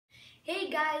Hey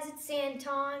guys, it's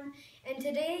Anton, and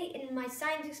today in my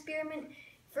science experiment,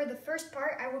 for the first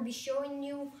part, I will be showing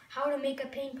you how to make a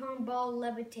ping pong ball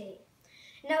levitate.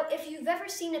 Now, if you've ever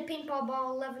seen a ping pong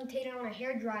ball levitate on a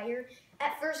hairdryer,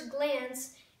 at first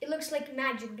glance, it looks like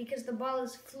magic because the ball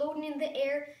is floating in the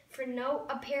air for no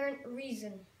apparent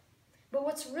reason. But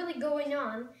what's really going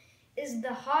on is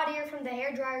the hot air from the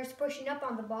hairdryer is pushing up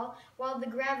on the ball while the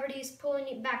gravity is pulling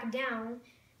it back down,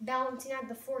 balancing out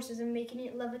the forces and making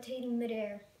it levitating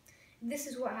midair. This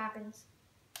is what happens.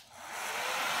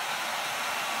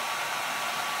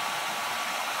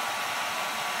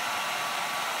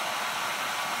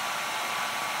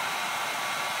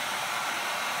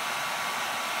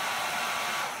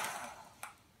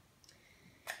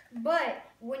 But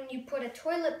when you put a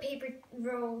toilet paper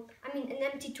roll, an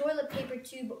empty toilet paper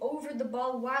tube over the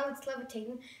ball while it's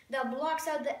levitating, that blocks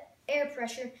out the air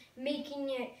pressure, making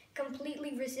it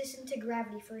completely resistant to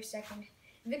gravity for a second.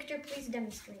 Victor, please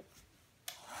demonstrate.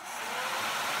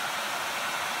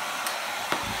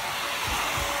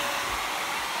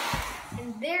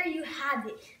 And there you have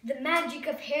it, the magic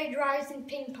of hair dryers and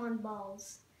ping pong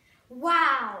balls.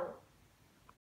 Wow!